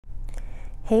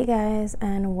Hey guys,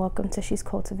 and welcome to She's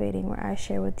Cultivating, where I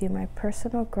share with you my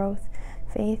personal growth,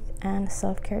 faith, and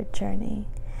self-care journey.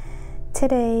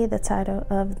 Today, the title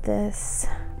of this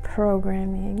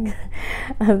programming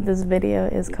of this video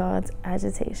is called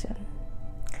Agitation.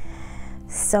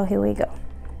 So here we go.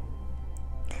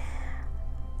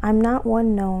 I'm not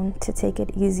one known to take it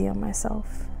easy on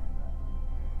myself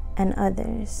and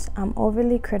others. I'm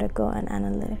overly critical and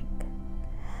analytic.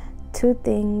 Two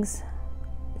things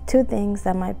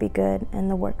that might be good in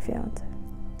the work field,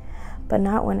 but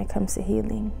not when it comes to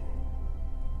healing.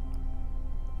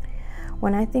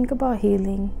 When I think about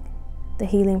healing, the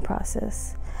healing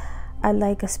process, I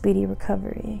like a speedy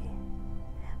recovery.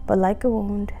 But like a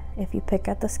wound, if you pick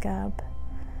at the scab,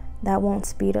 that won't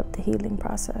speed up the healing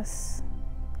process.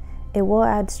 It will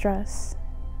add stress.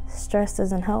 Stress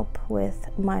doesn't help with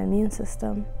my immune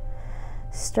system.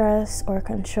 Stress or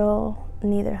control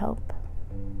neither help.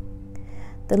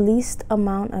 The least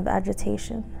amount of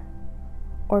agitation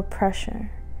or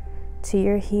pressure to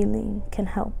your healing can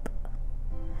help.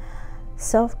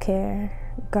 Self-care,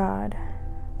 God,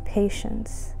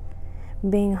 patience,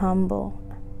 being humble,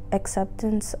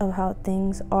 acceptance of how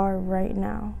things are right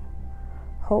now,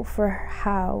 hope for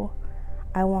how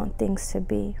I want things to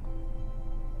be.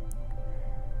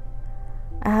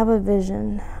 I have a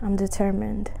vision. I'm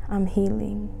determined. I'm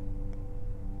healing.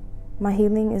 My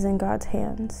healing is in God's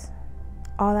hands.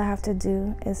 All I have to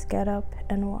do is get up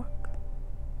and walk.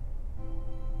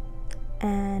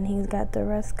 And He's got the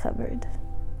rest covered.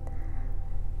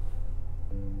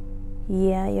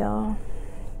 Yeah, y'all.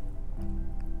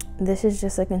 This is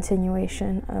just a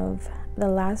continuation of the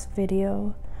last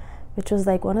video, which was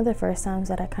like one of the first times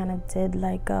that I kind of did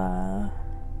like a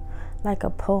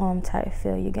poem type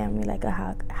feel. You get me? Like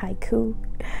a haiku.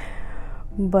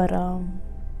 But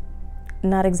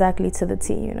not exactly to the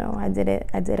T, you know. I did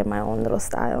it my own little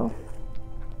style.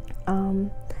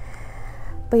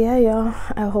 But yeah, y'all,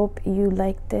 I hope you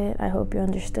liked it. I hope you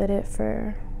understood it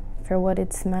for what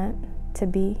it's meant to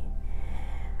be.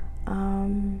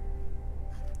 I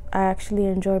actually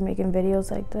enjoy making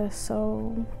videos like this,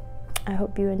 so I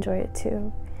hope you enjoy it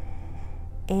too.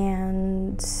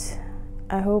 And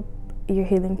I hope your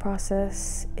healing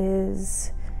process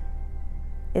is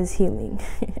healing.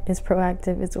 It's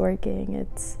proactive, it's working,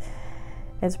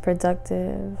 it's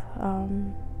productive.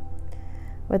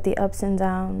 With the ups and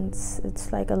downs,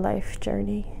 it's like a life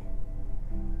journey.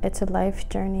 It's a life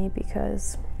journey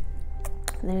because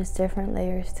there's different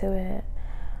layers to it.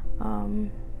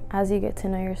 As you get to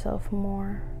know yourself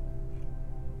more,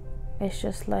 it's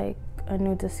just like a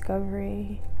new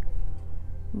discovery.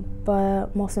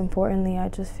 But most importantly, I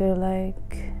just feel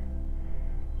like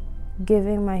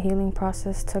giving my healing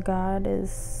process to God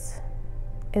is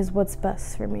what's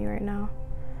best for me right now.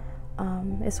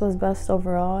 It's what's best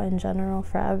overall, in general,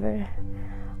 forever.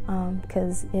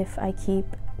 Because if I keep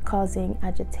causing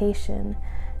agitation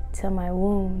to my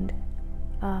wound,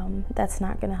 that's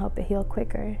not going to help it heal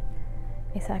quicker.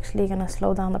 It's actually going to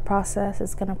slow down the process.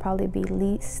 It's going to probably be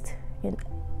least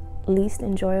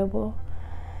enjoyable.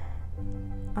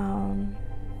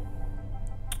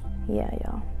 Yeah,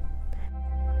 y'all.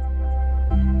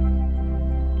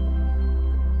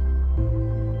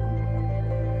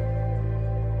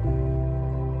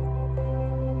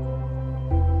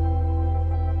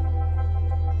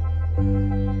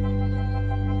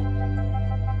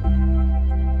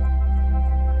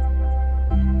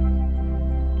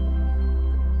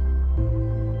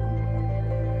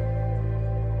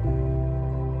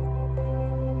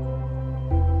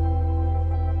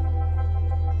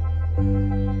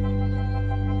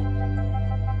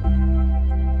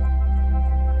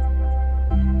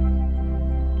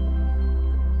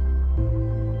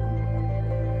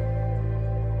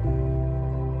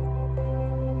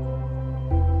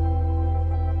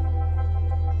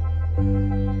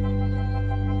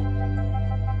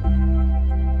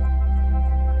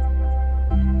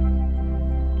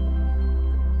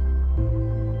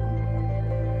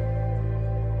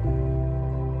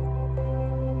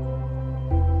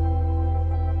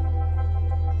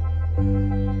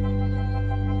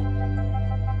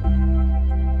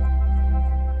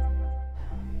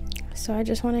 So I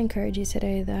just want to encourage you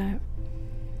today that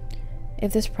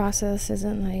if this process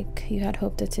isn't like you had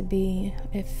hoped it to be,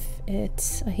 if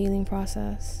it's a healing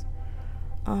process,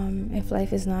 if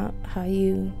life is not how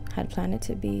you had planned it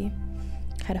to be,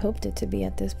 had hoped it to be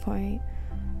at this point,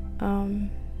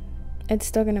 it's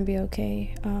still gonna be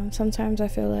okay. Sometimes I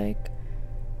feel like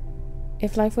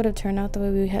if life would have turned out the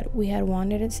way we had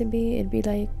wanted it to be, it'd be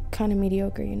like kind of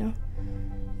mediocre, you know?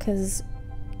 Because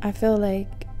I feel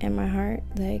like in my heart,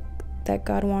 like, that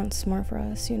God wants more for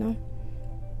us, you know?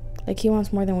 Like, he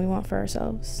wants more than we want for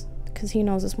ourselves, because he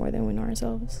knows us more than we know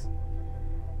ourselves.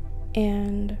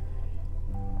 And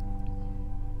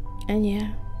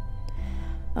yeah,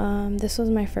 this was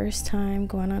my first time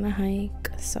going on a hike,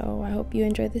 so I hope you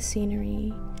enjoy the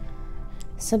scenery.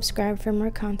 Subscribe for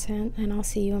more content, and I'll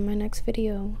see you in my next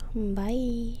video.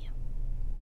 Bye.